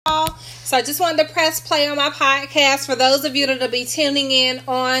So I just wanted to press play on my podcast for those of you that will be tuning in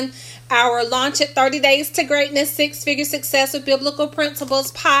on our Launch It 30 Days to Greatness, 6-Figure Success with Biblical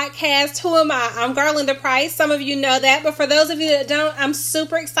Principles podcast. Who am I? I'm Garlinda Price. Some of you know that, but for those of you that don't, I'm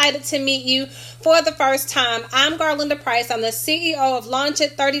super excited to meet you for the first time. I'm Garlinda Price. I'm the CEO of Launch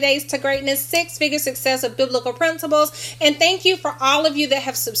It 30 Days to Greatness, 6-Figure Success with Biblical Principles. And thank you for all of you that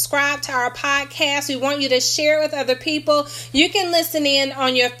have subscribed to our podcast. We want you to share it with other people. You can listen in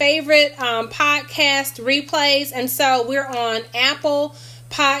on your favorite podcast replays. And so we're on Apple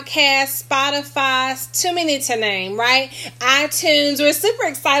Podcast, Spotify, too many to name, right? iTunes. We're super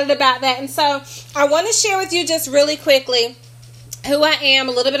excited about that. And so I want to share with you just really quickly who I am,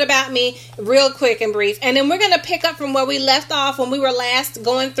 a little bit about me, real quick and brief. And then we're going to pick up from where we left off when we were last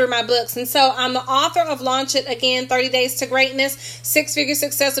going through my books. And so I'm the author of Launch It Again, 30 Days to Greatness, 6-Figure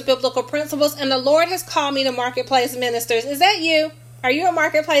Success with Biblical Principles. And the Lord has called me to marketplace ministers. Is that you? Are you a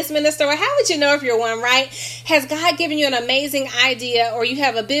marketplace minister? Well, how would you know if you're one, right? Has God given you an amazing idea, or you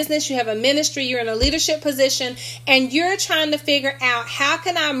have a business, you have a ministry, you're in a leadership position, and you're trying to figure out, how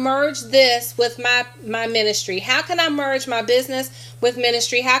can I merge this with my ministry? How can I merge my business with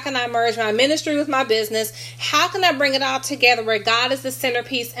ministry? How can I merge my ministry with my business? How can I bring it all together where God is the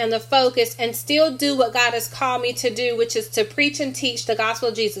centerpiece and the focus, and still do what God has called me to do, which is to preach and teach the gospel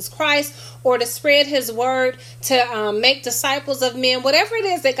of Jesus Christ, or to spread his word, to make disciples of men, whatever it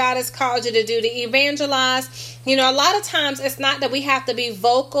is that God has called you to do, to evangelize. You know, a lot of times it's not that we have to be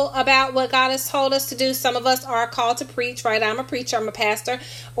vocal about what God has told us to do. Some of us are called to preach, right? I'm a preacher. I'm a pastor,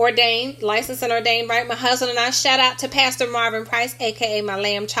 ordained, licensed and ordained, right? My husband and I, shout out to Pastor Marvin Price, aka my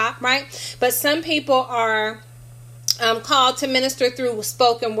lamb chop, right? But some people are called to minister through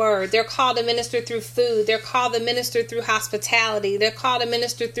spoken word. They're called to minister through food. They're called to minister through hospitality. They're called to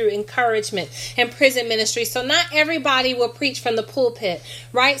minister through encouragement and prison ministry. So not everybody will preach from the pulpit,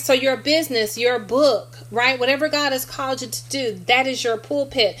 right? So your business, your book, right? Whatever God has called you to do, that is your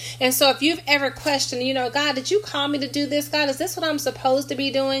pulpit. And so if you've ever questioned, God, did you call me to do this? God, is this what I'm supposed to be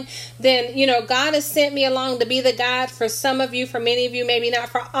doing? Then, God has sent me along to be the guide for some of you, for many of you, maybe not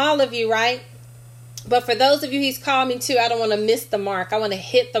for all of you, right? But for those of you he's called me to, I don't want to miss the mark. I want to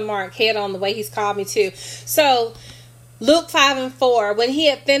hit the mark head on the way he's called me to. So Luke 5:4, when he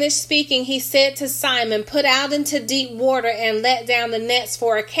had finished speaking, he said to Simon, put out into deep water and let down the nets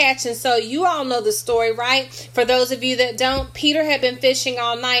for a catch. And so you all know the story, right? For those of you that don't, Peter had been fishing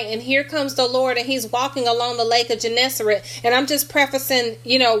all night, and here comes the Lord, and he's walking along the lake of Gennesaret. And I'm just prefacing,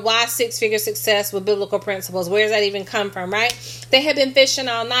 why 6-Figure Success with Biblical Principles. Where does that even come from, right? They had been fishing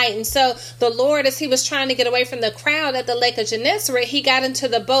all night. And so the Lord, as he was trying to get away from the crowd at the lake of Gennesaret, he got into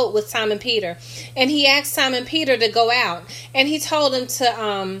the boat with Simon Peter. And he asked Simon Peter to go out. And he told him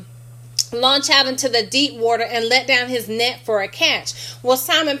to launch out into the deep water and let down his net for a catch. Well,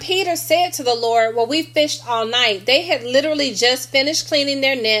 Simon Peter said to the Lord, well, we fished all night. They had literally just finished cleaning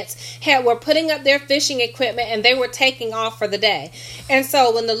their nets, were putting up their fishing equipment, and they were taking off for the day. And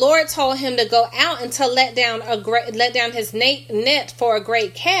so when the Lord told him to go out and to let down his net for a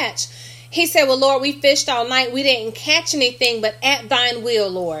great catch, he said, well, Lord, we fished all night. We didn't catch anything, but at thine will,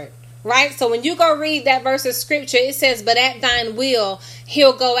 Lord. Right? So when you go read that verse of scripture, it says, but at thine will,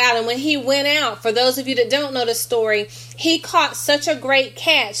 he'll go out. And when he went out, for those of you that don't know the story, he caught such a great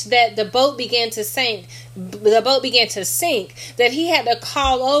catch that the boat began to sink. That he had to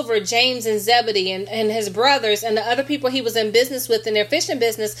call over James and Zebedee and his brothers and the other people he was in business with in their fishing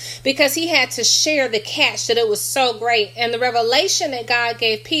business, because he had to share the catch, that it was so great. And the revelation that God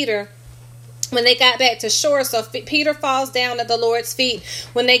gave Peter when they got back to shore, so Peter falls down at the Lord's feet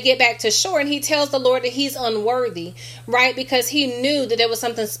when they get back to shore, and he tells the Lord that he's unworthy, right? Because he knew that there was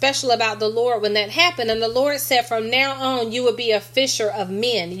something special about the Lord when that happened. And the Lord said, from now on, you would be a fisher of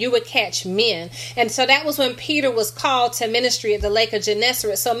men. You would catch men. And so that was when Peter was called to ministry at the lake of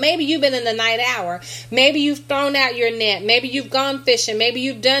Gennesaret. So maybe you've been in the night hour. Maybe you've thrown out your net. Maybe you've gone fishing. Maybe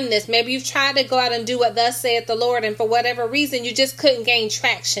you've done this. Maybe you've tried to go out and do what thus saith the Lord. And for whatever reason, you just couldn't gain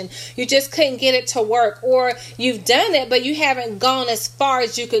traction. You just couldn't get it to work, or you've done it but you haven't gone as far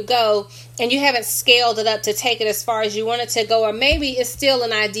as you could go, and you haven't scaled it up to take it as far as you want it to go. Or maybe it's still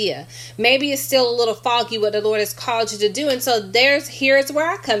an idea, maybe it's still a little foggy what the Lord has called you to do. And so here's where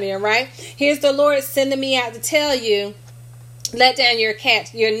I come in, right? Here's the Lord sending me out to tell you, let down your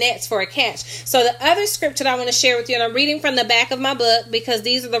nets for a catch. So the other scripture that I want to share with you, and I'm reading from the back of my book because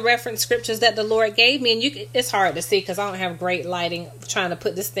these are the reference scriptures that the Lord gave me. And it's hard to see because I don't have great lighting trying to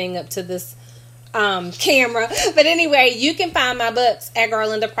put this thing up to this camera. But anyway, you can find my books at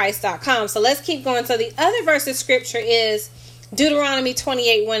garlindaprice.com. So let's keep going. So the other verse of scripture is Deuteronomy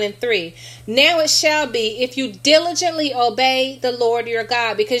 28:1-3. Now it shall be, if you diligently obey the Lord your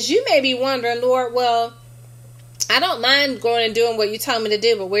God, because you may be wondering, Lord, well, I don't mind going and doing what you told me to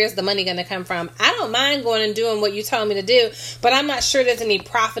do, but where's the money going to come from? I don't mind going and doing what you told me to do, but I'm not sure there's any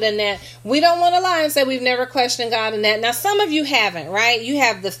profit in that. We don't want to lie and say we've never questioned God in that. Now, some of you haven't, right? You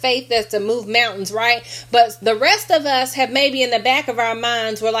have the faith that's to move mountains, right? But the rest of us have maybe in the back of our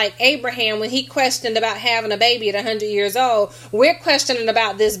minds, we're like Abraham when he questioned about having a baby at 100 years old. We're questioning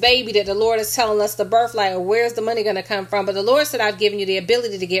about this baby that the Lord is telling us to birth, like, where's the money going to come from? But the Lord said, I've given you the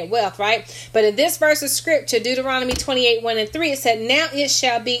ability to get wealth, right? But in this verse of scripture, Deuteronomy 28:1-3, it said, now it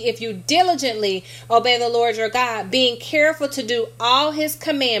shall be, if you diligently obey the Lord your God, being careful to do all his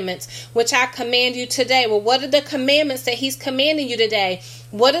commandments, which I command you today. Well, what are the commandments that he's commanding you today?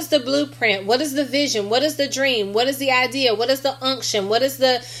 What is the blueprint? What is the vision? What is the dream? What is the idea? What is the unction? What is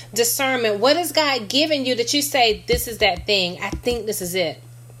the discernment? What is God giving you that you say, this is that thing? I think this is it.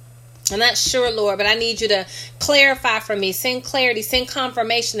 I'm not sure, Lord, but I need you to clarify for me. Send clarity, send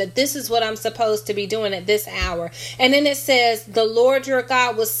confirmation that this is what I'm supposed to be doing at this hour. And then it says, the Lord your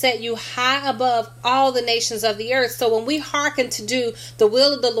God will set you high above all the nations of the earth. So when we hearken to do the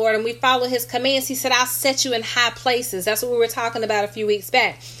will of the Lord and we follow his commands, he said, I'll set you in high places. That's what we were talking about a few weeks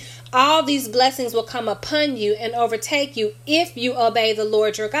back. All these blessings will come upon you and overtake you if you obey the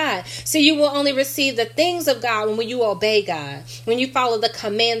Lord your God. So you will only receive the things of God when you obey God, when you follow the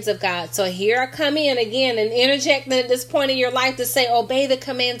commands of God. So here I come in again and interjecting at this point in your life to say, obey the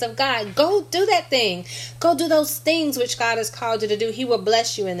commands of God. Go do that thing. Go do those things which God has called you to do. He will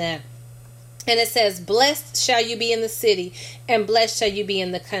bless you in that. And it says, blessed shall you be in the city, and blessed shall you be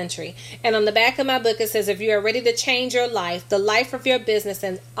in the country. And on the back of my book, it says, if you are ready to change your life, the life of your business,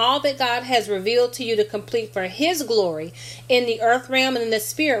 and all that God has revealed to you to complete for his glory in the earth realm and in the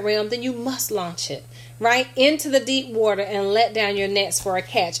spirit realm, then you must launch it right into the deep water and let down your nets for a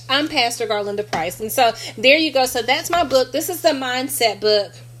catch. I'm Pastor Garlinda Price. And so there you go. So that's my book. This is the mindset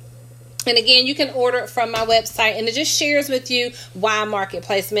book. And again, you can order it from my website, and it just shares with you why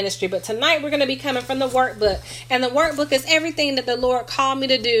Marketplace Ministry. But tonight we're going to be coming from the workbook. And the workbook is everything that the Lord called me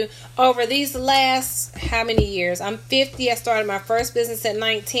to do over these last, how many years? I'm 50. I started my first business at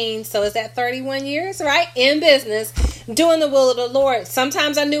 19. So is that 31 years, right? In business, doing the will of the Lord.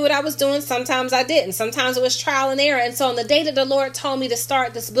 Sometimes I knew what I was doing. Sometimes I didn't. Sometimes it was trial and error. And so on the day that the Lord told me to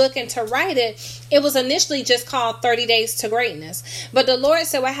start this book and to write it, it was initially just called 30 Days to Greatness. But the Lord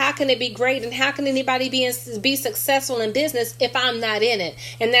said, well, how can it be great, and how can anybody be successful in business if I'm not in it?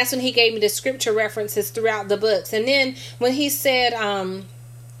 And that's when he gave me the scripture references throughout the books. And then when he said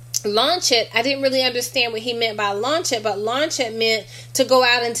launch it, I didn't really understand what he meant by launch it, but launch it meant to go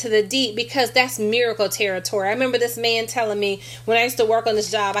out into the deep, because that's miracle territory. I remember this man telling me when I used to work on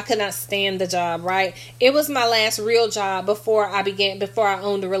this job, I could not stand the job, right? It was my last real job before I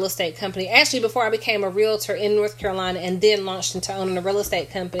owned a real estate company. Actually, before I became a realtor in North Carolina and then launched into owning a real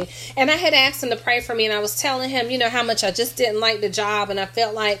estate company. And I had asked him to pray for me, and I was telling him, how much I just didn't like the job, and I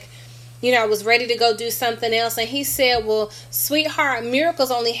felt like I was ready to go do something else. And he said, well, sweetheart, miracles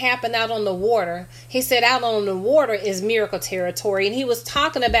only happen out on the water. He said, out on the water is miracle territory. And he was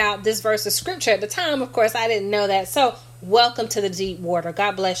talking about this verse of scripture. At the time, of course, I didn't know that. So welcome to the deep water.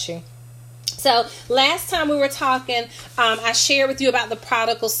 God bless you. So last time we were talking, I shared with you about the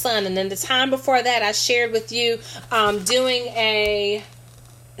prodigal son. And then the time before that, I shared with you doing a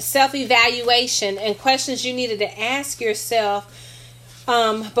self-evaluation and questions you needed to ask yourself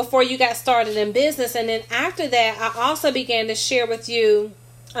before you got started in business. And then after that, I also began to share with you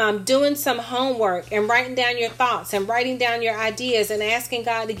doing some homework and writing down your thoughts and writing down your ideas and asking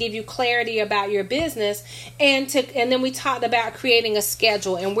God to give you clarity about your business. And then we talked about creating a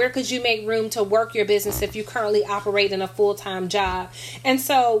schedule and where could you make room to work your business if you currently operate in a full-time job. And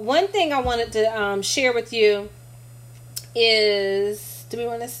so one thing I wanted to share with you is, do we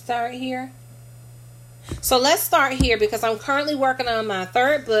want to start here? So let's start here, because I'm currently working on my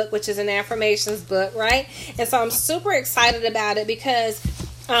third book, which is an affirmations book, right? And so I'm super excited about it, because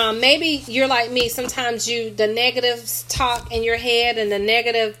maybe you're like me. Sometimes the negative talk in your head and the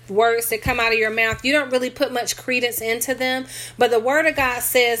negative words that come out of your mouth, you don't really put much credence into them. But the word of God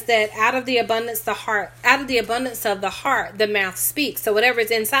says that out of the abundance of the heart, the mouth speaks. So whatever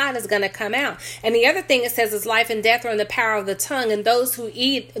is inside is going to come out. And the other thing it says is life and death are in the power of the tongue, and those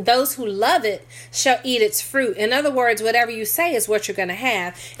who love it shall eat its fruit. In other words, whatever you say is what you're going to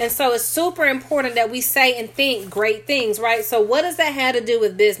have. And so it's super important that we say and think great things, right? So what does that have to do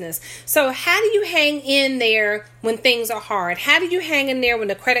with business. So how do you hang in there when things are hard? How do you hang in there when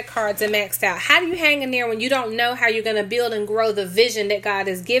the credit cards are maxed out? How do you hang in there when you don't know how you're going to build and grow the vision that God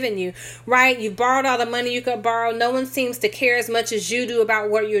has given you, right? You borrowed all the money you could borrow. No one seems to care as much as you do about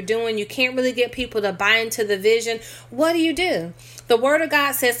what you're doing. You can't really get people to buy into the vision. What do? The word of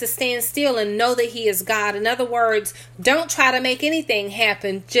God says to stand still and know that he is God. In other words, don't try to make anything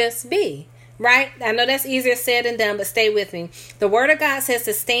happen. Just be. Right? I know that's easier said than done, but stay with me. The word of God says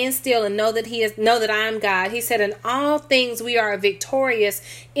to stand still and know that I am God. He said, in all things we are victorious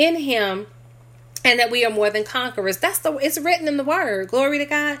in him, and that we are more than conquerors. It's written in the word. Glory to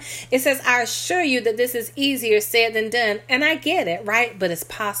God. It says, I assure you that this is easier said than done. And I get it, right? But it's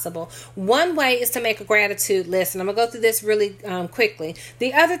possible. One way is to make a gratitude list. And I'm going to go through this really quickly.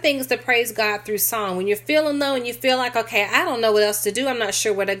 The other thing is to praise God through song. When you're feeling low and you feel like, okay, I don't know what else to do. I'm not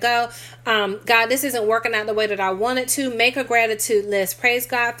sure where to go. God, this isn't working out the way that I want it to. Make a gratitude list. Praise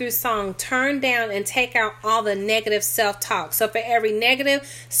God through song. Turn down and take out all the negative self-talk. So for every negative,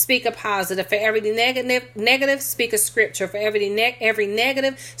 speak a positive. For every negative, speak a scripture. For every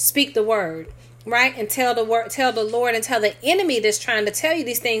negative, speak the word, right? And tell the Lord and tell the enemy that's trying to tell you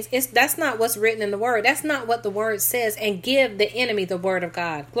these things, that's not what's written in the word. That's not what the word says. And give the enemy the word of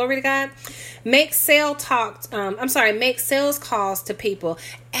God. Glory to God. Make sales calls to people.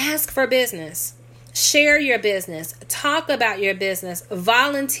 Ask for business. Share your business. Talk about your business.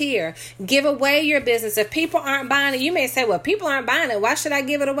 Volunteer. Give away your business. If people aren't buying it, you may say, well, people aren't buying it. Why should I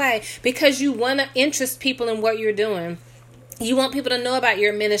give it away? Because you want to interest people in what you're doing. You want people to know about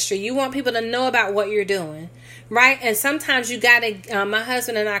your ministry. You want people to know about what you're doing. Right? And sometimes you got to, my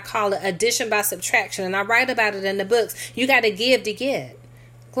husband and I call it addition by subtraction. And I write about it in the books. You got to give to get.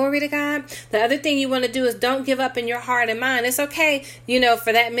 Glory to God. The other thing you want to do is don't give up in your heart and mind. It's okay,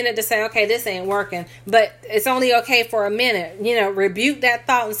 for that minute to say, okay, this ain't working. But it's only okay for a minute. Rebuke that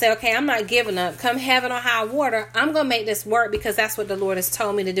thought and say, okay, I'm not giving up. Come heaven or high water, I'm going to make this work because that's what the Lord has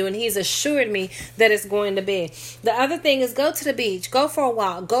told me to do. And he's assured me that it's going to be. The other thing is go to the beach. Go for a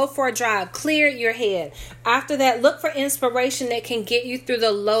walk. Go for a drive. Clear your head. After that, look for inspiration that can get you through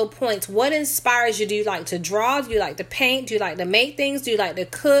the low points. What inspires you? Do you like to draw? Do you like to paint? Do you like to make things? Do you like to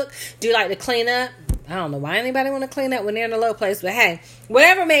cook? Do you like to clean up? I don't know why anybody want to clean up when they're in a low place, but hey,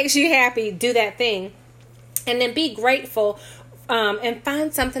 whatever makes you happy, do that thing. And then be grateful and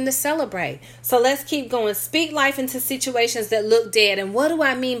find something to celebrate. So let's keep going. Speak life into situations that look dead. And what do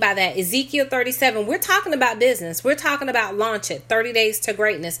I mean by that? Ezekiel 37. We're talking about business. We're talking about launch it. 30 days to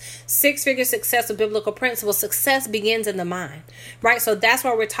greatness. 6-figure success with biblical principles. Success begins in the mind. Right? So that's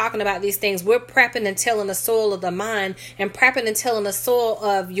why we're talking about these things. We're prepping and tilling the soil of the mind and prepping and tilling the soil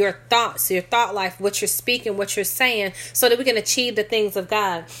of your thoughts, your thought life, what you're speaking, what you're saying, so that we can achieve the things of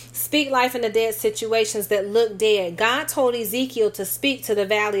God. Speak life into dead situations that look dead. God told Ezekiel to speak to the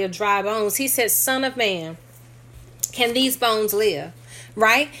valley of dry bones. He said, Son of man, can these bones live?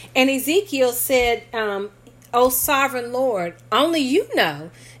 Right? And Ezekiel said, O sovereign Lord, only you know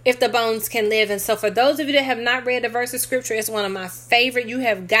if the bones can live. And so for those of you that have not read the verse of scripture, it's one of my favorite. You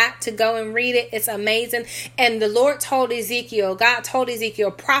have got to go and read it. It's amazing. And the Lord told Ezekiel, God told Ezekiel,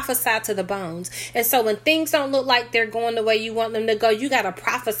 prophesy to the bones. And so when things don't look like they're going the way you want them to go, you got to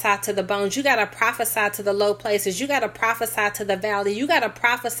prophesy to the bones. You got to prophesy to the low places. You got to prophesy to the valley. You got to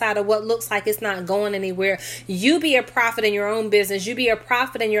prophesy to what looks like it's not going anywhere. You be a prophet in your own business. You be a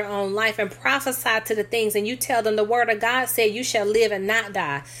prophet in your own life and prophesy to the things. And you tell them the word of God said you shall live and not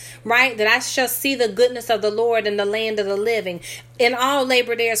die. Right? That I shall see the goodness of the Lord in the land of the living. In all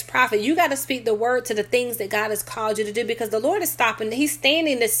labor there is profit. You got to speak the word to the things that God has called you to do, because the Lord is stopping. He's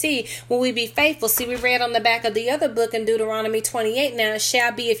standing to see will we be faithful. See, we read on the back of the other book in Deuteronomy 28, now it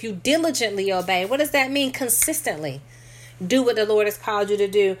shall be if you diligently obey. What does that mean? Consistently do what the Lord has called you to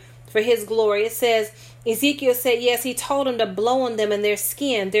do for his glory. It says, Ezekiel said, yes, he told him to blow on them, and their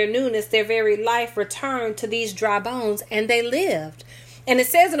skin, their newness, their very life returned to these dry bones, and they lived. And it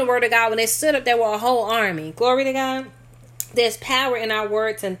says in the word of God, when they stood up, there were a whole army. Glory to God. There's power in our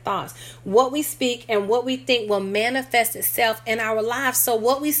words and thoughts. What we speak and what we think will manifest itself in our lives. So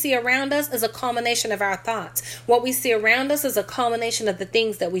what we see around us is a culmination of our thoughts. What we see around us is a culmination of the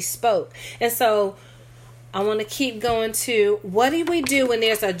things that we spoke. And so I want to keep going to, what do we do when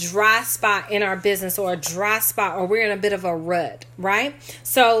there's a dry spot in our business, or a dry spot, or we're in a bit of a rut, right?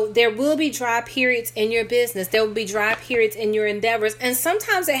 So there will be dry periods in your business. There will be dry periods in your endeavors. And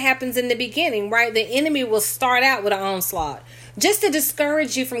sometimes it happens in the beginning, right? The enemy will start out with an onslaught just to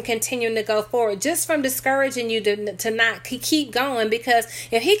discourage you from continuing to go forward, just from discouraging you to not keep going, because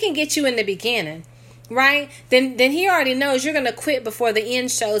if he can get you in the beginning, right? Then he already knows you're going to quit before the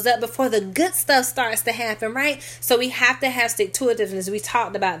end shows up, before the good stuff starts to happen, right? So we have to have stick-to-itiveness. We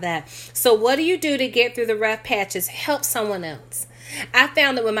talked about that. So what do you do to get through the rough patches? Help someone else. I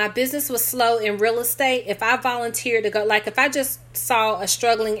found that when my business was slow in real estate, if I volunteered to go, like if I just saw a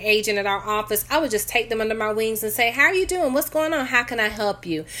struggling agent at our office, I would just take them under my wings and say, how are you doing? What's going on? How can I help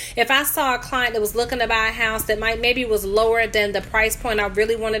you? If I saw a client that was looking to buy a house that maybe was lower than the price point I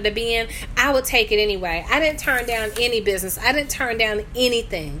really wanted to be in, I would take it anyway. I didn't turn down any business. I didn't turn down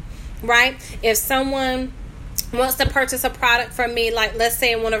anything, right? If someone wants to purchase a product from me, like let's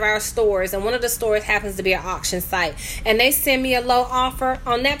say in one of our stores, and one of the stores happens to be an auction site, and they send me a low offer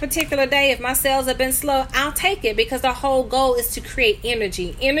on that particular day, if my sales have been slow, I'll take it, because the whole goal is to create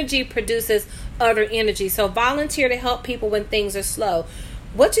energy. Energy produces other energy. So volunteer to help people when things are slow.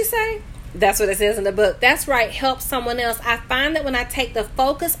 What you say? That's what it says in the book. That's right. Help someone else. I find that when I take the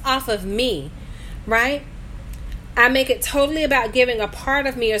focus off of me, right, I make it totally about giving a part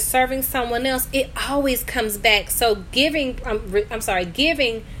of me or serving someone else, it always comes back. So giving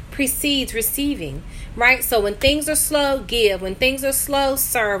precedes receiving, right? So when things are slow, give. When things are slow,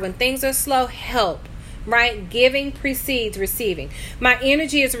 serve. When things are slow, help, right? Giving precedes receiving. My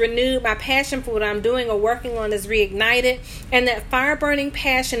energy is renewed. My passion for what I'm doing or working on is reignited. And that fire-burning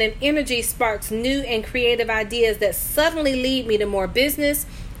passion and energy sparks new and creative ideas that suddenly lead me to more business,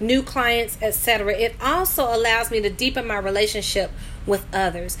 new clients, etc. It also allows me to deepen my relationship with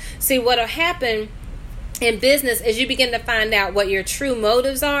others. See, what'll happen in business is you begin to find out what your true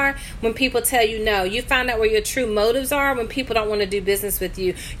motives are when people tell you no. You find out what your true motives are when people don't want to do business with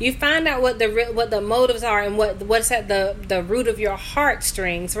you. You find out what the motives are and what's at the root of your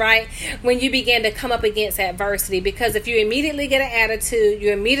heartstrings, right? When you begin to come up against adversity. Because if you immediately get an attitude,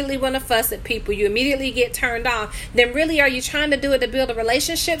 you immediately want to fuss at people, you immediately get turned off, then really, are you trying to do it to build a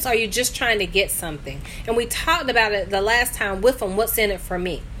relationships, or are you just trying to get something? And we talked about it the last time with them, what's in it for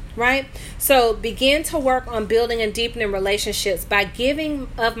me. Right? So begin to work on building and deepening relationships by giving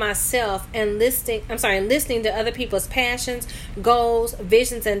of myself and listening to other people's passions, goals,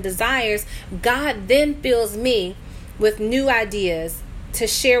 visions, and desires. God then fills me with new ideas to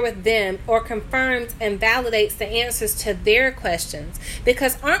share with them, or confirms and validates the answers to their questions.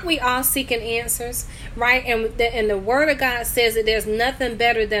 Because aren't we all seeking answers, right? And the Word of God says that there's nothing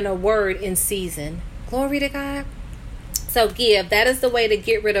better than a word in season. Glory to God. So give. That is the way to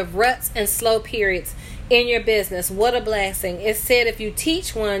get rid of ruts and slow periods in your business. What a blessing. It said if you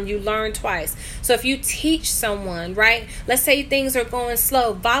teach one, you learn twice. So if you teach someone, right, let's say things are going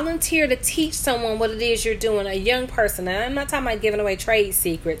slow, volunteer to teach someone what it is you're doing, a young person. And I'm not talking about giving away trade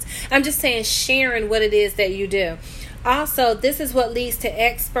secrets. I'm just saying sharing what it is that you do. Also, this is what leads to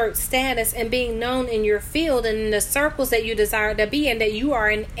expert status and being known in your field and in the circles that you desire to be in, that you are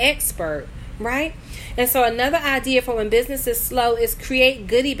an expert, right? And so another idea for when business is slow is create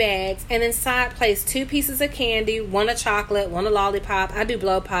goodie bags, and inside place 2 pieces of candy, 1 a chocolate, 1 a lollipop. I do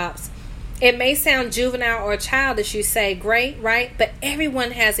blow pops. It may sound juvenile or childish, you say, great, right? But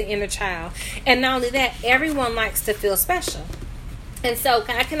everyone has an inner child. And not only that, everyone likes to feel special. And so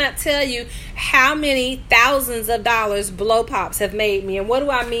I cannot tell you how many thousands of dollars blow pops have made me. And what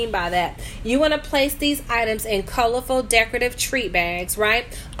do I mean by that? You want to place these items in colorful decorative treat bags, right?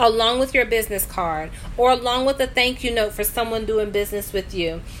 Along with your business card, or along with a thank you note for someone doing business with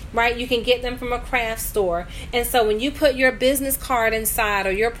you, right? You can get them from a craft store. And so when you put your business card inside,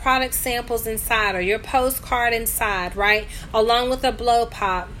 or your product samples inside, or your postcard inside, right? Along with a blow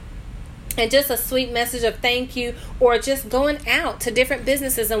pop, and just a sweet message of thank you, or just going out to different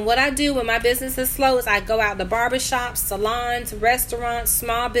businesses. And what I do when my business is slow is I go out to barbershops, salons, restaurants,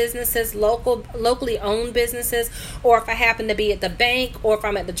 small businesses, locally owned businesses, or if I happen to be at the bank, or if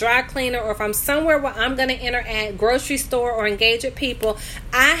I'm at the dry cleaner, or if I'm somewhere where I'm going to interact, grocery store, or engage with people,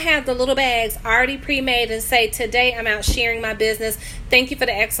 I have the little bags already pre-made and say, today I'm out sharing my business. Thank you for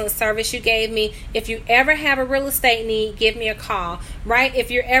the excellent service you gave me. If you ever have a real estate need, give me a call, right? If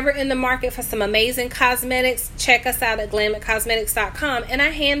you're ever in the market for some amazing cosmetics, check us out at glamicosmetics.com. And I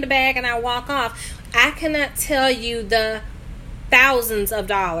hand the bag and I walk off. I cannot tell you the thousands of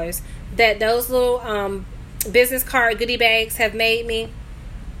dollars that those little business card goodie bags have made me,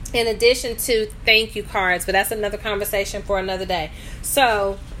 in addition to thank you cards. But that's another conversation for another day.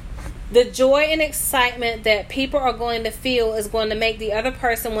 So the joy and excitement that people are going to feel is going to make the other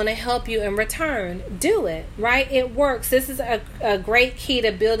person want to help you in return. Do it, right? It works. This is a great key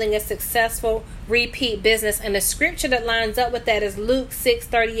to building a successful repeat business. And the scripture that lines up with that is Luke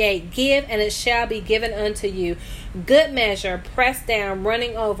 6:38. Give, and it shall be given unto you. Good measure, pressed down,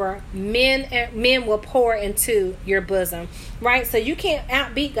 running over, men will pour into your bosom, right? So you can't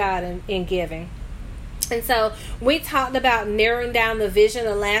outbeat God in giving. And so we talked about narrowing down the vision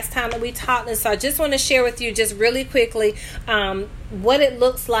the last time that we talked. And so I just want to share with you just really quickly what it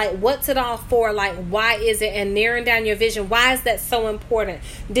looks like, what's it all for, like why is it, and narrowing down your vision. Why is that so important?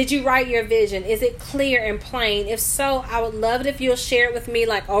 Did you write your vision? Is it clear and plain? If so, I would love it if you'll share it with me,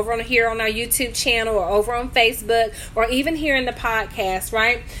 like over on here on our YouTube channel or over on Facebook or even here in the podcast,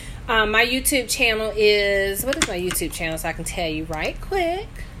 right? My YouTube channel is, what is my YouTube channel so I can tell you right quick?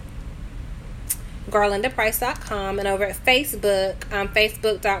 GarlindaPrice.com, and over at Facebook,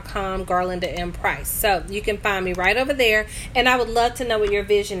 Facebook.com, Garlinda M. Price. So you can find me right over there, and I would love to know what your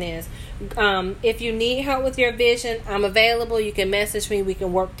vision is. If you need help with your vision, I'm available. You can message me. We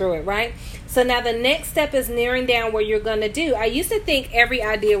can work through it, right? So now the next step is narrowing down what you're going to do. I used to think every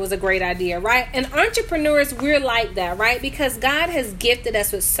idea was a great idea, right? And entrepreneurs, we're like that, right? Because God has gifted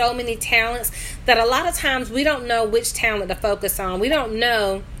us with so many talents that a lot of times we don't know which talent to focus on. We don't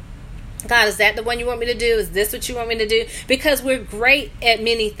know, God, is that the one you want me to do? Is this what you want me to do? Because we're great at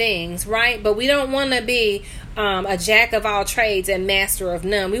many things, right? But we don't want to be a jack of all trades and master of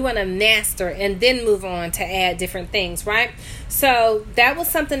none. We want to master and then move on to add different things, right? So that was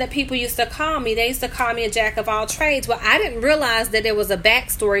something that people used to call me. They used to call me a jack of all trades. Well, I didn't realize that there was a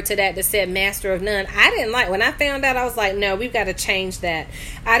backstory to that said master of none. I didn't like, when I found out, I was like, no, we've got to change that.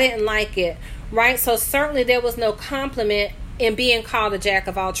 I didn't like it, right? So certainly there was no compliment in being called a jack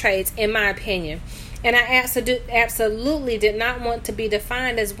of all trades, in my opinion. And I absolutely did not want to be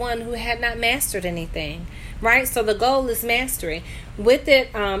defined as one who had not mastered anything, right? So the goal is mastery. With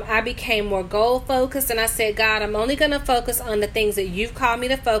it, I became more goal focused, and I said, God, I'm only going to focus on the things that you've called me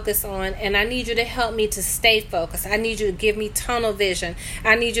to focus on, and I need you to help me to stay focused. I need you to give me tunnel vision.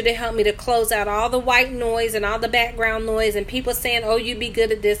 I need you to help me to close out all the white noise and all the background noise and people saying, oh, you be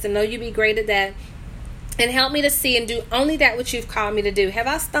good at this and oh, you be great at that. And help me to see and do only that which you've called me to do. Have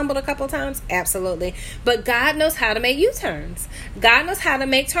I stumbled a couple of times? Absolutely. But God knows how to make U-turns. God knows how to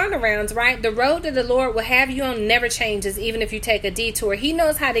make turnarounds, right? The road that the Lord will have you on never changes, even if you take a detour. He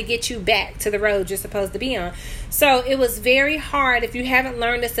knows how to get you back to the road you're supposed to be on. So it was very hard if you haven't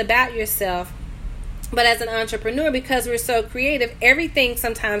learned this about yourself. But as an entrepreneur, because we're so creative, everything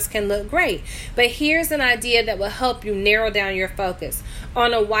sometimes can look great. But here's an idea that will help you narrow down your focus.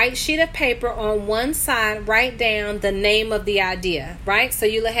 On a white sheet of paper, on one side, write down the name of the idea, right? So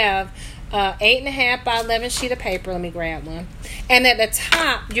you'll have 8.5 by 11 sheet of paper. Let me grab one. And at the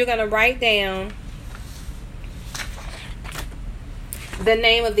top, you're going to write down the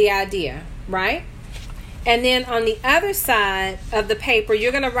name of the idea, right? And then on the other side of the paper,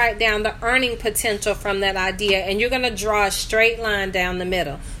 you're going to write down the earning potential from that idea, and you're going to draw a straight line down the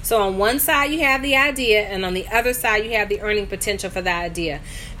middle. So on one side you have the idea, and on the other side you have the earning potential for the idea.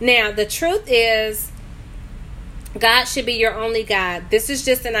 Now, the truth is, God should be your only guide. This is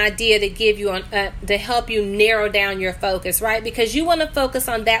just an idea to give you to help you narrow down your focus, right? Because you want to focus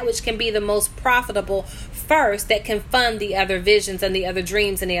on that which can be the most profitable first, that can fund the other visions and the other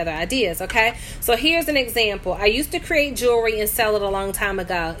dreams and the other ideas, okay? So here's an example. I used to create jewelry and sell it a long time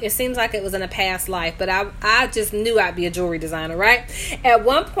ago. It seems like it was in a past life, but I just knew I'd be a jewelry designer, right? At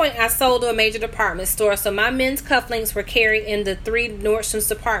one point, I sold to a major department store. So my men's cufflinks were carried in the 3 Nordstrom's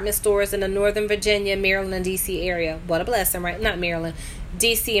department stores in the Northern Virginia, Maryland, and D.C. area. What a blessing, right? Not Maryland,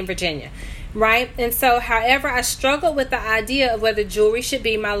 D.C. and Virginia. Right? And so, however, I struggled with the idea of whether jewelry should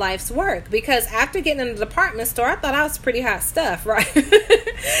be my life's work, because after getting in the department store, I thought I was pretty hot stuff, right?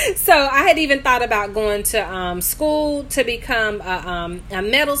 So I had even thought about going to school to become a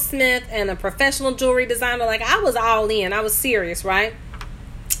metalsmith and a professional jewelry designer. Like, I was all in. I was serious, right?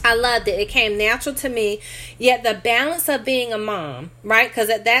 I loved it. It came natural to me. Yet the balance of being a mom, right? Because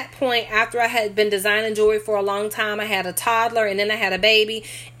at that point, after I had been designing jewelry for a long time, I had a toddler and then I had a baby.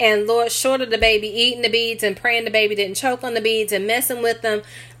 And Lord, short of the baby eating the beads and praying the baby didn't choke on the beads and messing with them,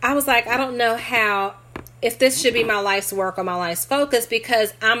 I was like, I don't know if this should be my life's work or my life's focus,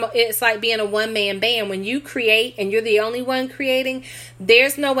 because it's like being a one-man band. When you create and you're the only one creating,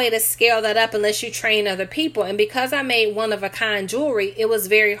 there's no way to scale that up unless you train other people. And because I made one-of-a-kind jewelry, it was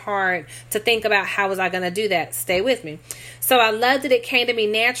very hard to think about how was I going to do that. Stay with me. So I loved that it came to me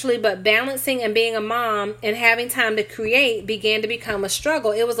naturally, but balancing and being a mom and having time to create began to become a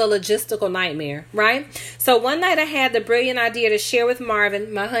struggle. It was a logistical nightmare, right? So one night I had the brilliant idea to share with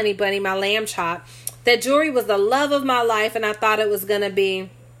Marvin, my honey bunny, my lamb chop, that jewelry was the love of my life, and I thought it was going to be,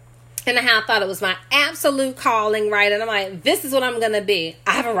 and how I thought it was my absolute calling, right? And I'm like, this is what I'm going to be.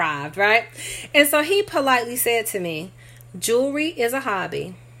 I've arrived, right? And so he politely said to me, jewelry is a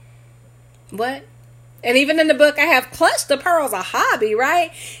hobby. What? And even in the book, I have Clutch the Pearls, a hobby, right?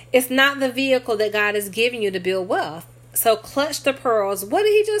 It's not the vehicle that God is giving you to build wealth. So clutch the pearls. What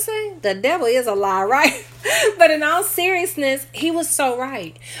did he just say? The devil is a lie, right? But in all seriousness, he was so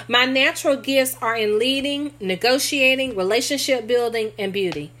right. My natural gifts are in leading, negotiating, relationship building, and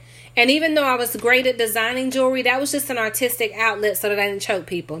beauty. And even though I was great at designing jewelry, that was just an artistic outlet so that I didn't choke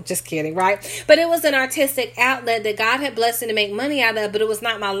people. Just kidding, right? But it was an artistic outlet that God had blessed me to make money out of, but it was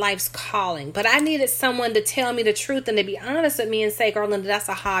not my life's calling. But I needed someone to tell me the truth and to be honest with me and say, Garland, that's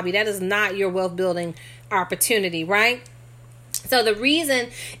a hobby. That is not your wealth building opportunity, right? So the reason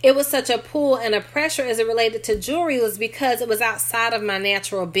it was such a pull and a pressure as it related to jewelry was because it was outside of my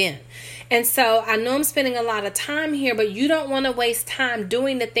natural bent. And so I know I'm spending a lot of time here, but you don't want to waste time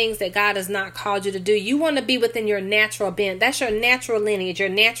doing the things that God has not called you to do. You want to be within your natural bent. That's your natural lineage, your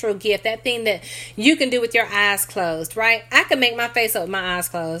natural gift, that thing that you can do with your eyes closed, right? I can make my face up with my eyes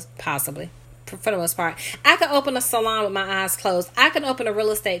closed, possibly. For the most part, I can open a salon with my eyes closed. I can open a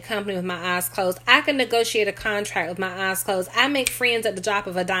real estate company with my eyes closed. I can negotiate a contract with my eyes closed. I make friends at the drop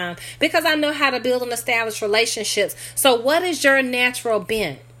of a dime because I know how to build and establish relationships. So what is your natural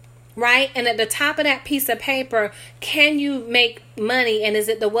bent? Right? And at the top of that piece of paper, can you make money? And is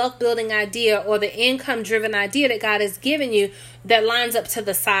it the wealth building idea or the income driven idea that God has given you that lines up to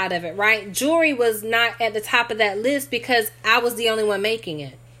the side of it? Right? Jewelry was not at the top of that list because I was the only one making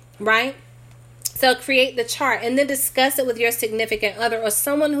it. Right? So create the chart and then discuss it with your significant other or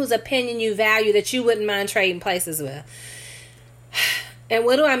someone whose opinion you value that you wouldn't mind trading places with. And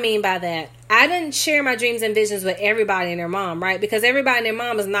what do I mean by that? I didn't share my dreams and visions with everybody and their mom, right? Because everybody and their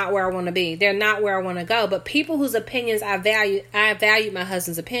mom is not where I want to be. They're not where I want to go. But people whose opinions I value my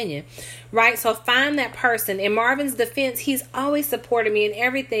husband's opinion, right? So find that person. In Marvin's defense, he's always supported me in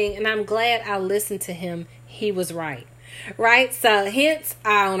everything. And I'm glad I listened to him. He was right. Right? So hence,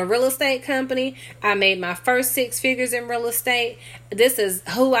 I own a real estate company. I made my first 6 figures in real estate. This is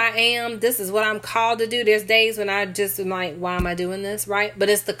who I am. This is what I'm called to do. There's days when I just am like, why am I doing this? Right? But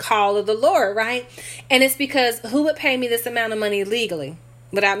it's the call of the Lord, right? And it's because who would pay me this amount of money legally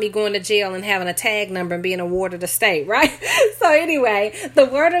without me going to jail and having a tag number and being awarded a state, right? So anyway, the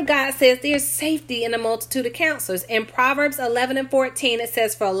word of God says there's safety in a multitude of counselors. In Proverbs 11:14, it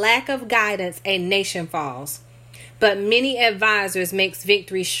says, for lack of guidance, a nation falls. But many advisors makes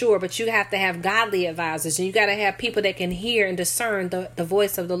victory sure, but you have to have godly advisors, and you got to have people that can hear and discern the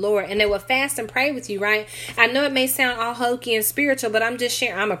voice of the Lord, and they will fast and pray with you, right? I know it may sound all hokey and spiritual, but I'm just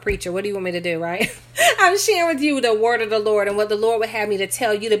sharing. I'm a preacher. What do you want me to do, right? I'm sharing with you the word of the Lord and what the Lord would have me to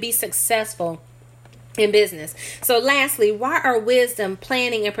tell you to be successful in business. So lastly, why are wisdom,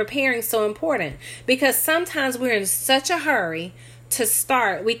 planning, and preparing so important? Because sometimes we're in such a hurry to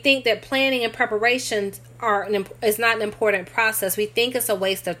start. We think that planning and preparations is not an important process. We think it's a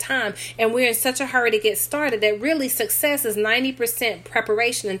waste of time, and we're in such a hurry to get started that really success is 90%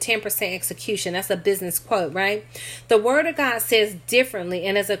 preparation and 10% execution. That's a business quote, right? The word of God says differently,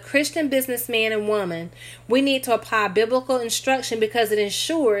 and as a Christian businessman and woman, we need to apply biblical instruction because it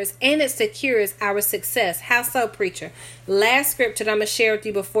ensures and it secures our success. How so, preacher? Last scripture that I'm going to share with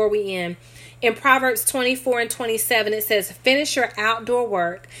you before we end. In Proverbs 24:27, it says, finish your outdoor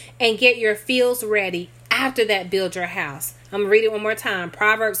work and get your fields ready. After that, build your house. I'm going to read it one more time.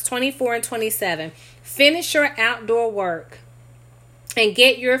 Proverbs 24:27. Finish your outdoor work and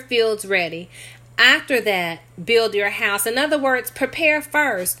get your fields ready. After that, build your house. In other words, prepare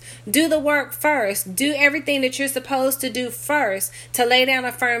first. Do the work first. Do everything that you're supposed to do first to lay down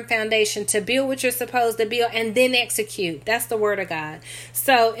a firm foundation, to build what you're supposed to build, and then execute. That's the word of God.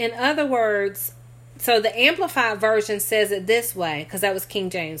 So, in other words, so the Amplified Version says it this way, because that was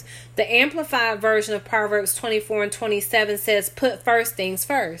King James. The Amplified Version of Proverbs 24:27 says, put first things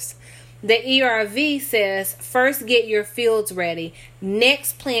first. The ERV says, first get your fields ready,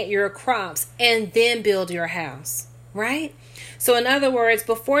 next plant your crops, and then build your house, right? So in other words,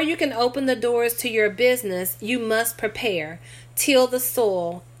 before you can open the doors to your business, you must prepare, till the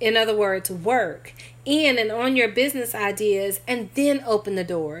soil, in other words, work in and on your business ideas, and then open the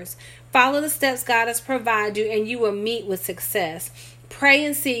doors. Follow the steps God has provided you, and you will meet with success. Pray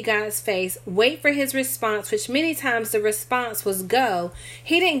and see God's face. Wait for his response, which many times the response was go.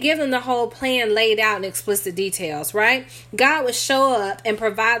 He didn't give them the whole plan laid out in explicit details, right? God would show up and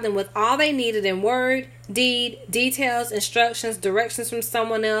provide them with all they needed in word, deed, details, instructions, directions from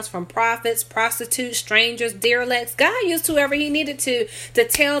someone else, from prophets, prostitutes, strangers, derelicts. God used whoever he needed to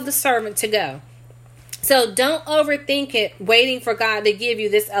tell the servant to go. So don't overthink it, waiting for God to give you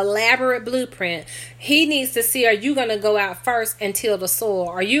this elaborate blueprint. He needs to see, are you going to go out first and till the soil?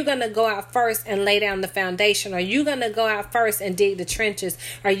 Are you going to go out first and lay down the foundation? Are you going to go out first and dig the trenches?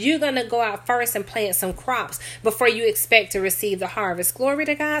 Are you going to go out first and plant some crops before you expect to receive the harvest? Glory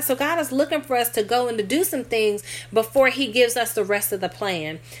to God. So God is looking for us to go and to do some things before he gives us the rest of the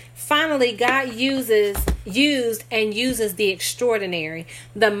plan. Finally, God used and uses the extraordinary,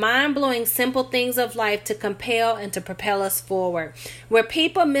 the mind-blowing simple things of life to compel and to propel us forward. Where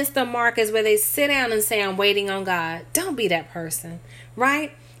people miss the mark is where they sit down and say, I'm waiting on God. Don't be that person,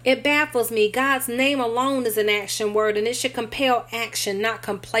 right? It baffles me. God's name alone is an action word, and it should compel action, not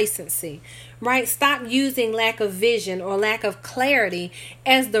complacency, right? Stop using lack of vision or lack of clarity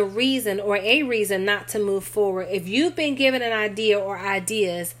as the reason or a reason not to move forward. If you've been given an idea or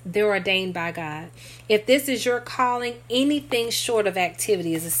ideas, they're ordained by God. If this is your calling, anything short of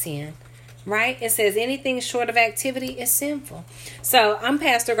activity is a sin. Right? It says anything short of activity is sinful. So I'm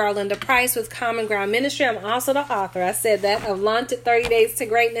Pastor Garlinda Price with Common Ground Ministry. I'm also the author, I said that, of Launch It 30 Days to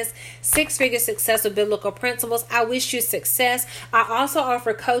Greatness, 6-Figure Success with Biblical Principles. I wish you success. I also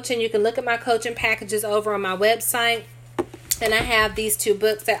offer coaching. You can look at my coaching packages over on my website. And I have these 2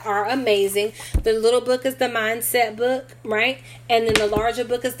 books that are amazing. The little book is the mindset book, right? And then the larger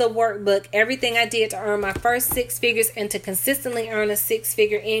book is the workbook. Everything I did to earn my first 6 figures and to consistently earn a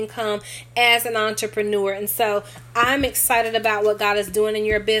 6-figure income as an entrepreneur. And so I'm excited about what God is doing in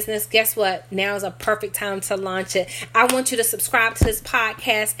your business. Guess what? Now is a perfect time to launch it. I want you to subscribe to this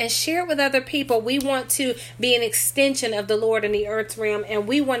podcast and share it with other people. We want to be an extension of the Lord in the earth realm, and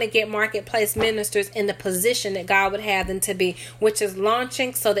we want to get marketplace ministers in the position that God would have them to be, which is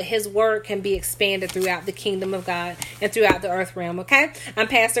launching so that his word can be expanded throughout the kingdom of God and throughout the earth realm. Okay? I'm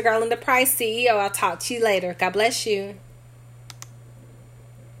Pastor Garlinda Price, CEO. I'll talk to you later. God bless you.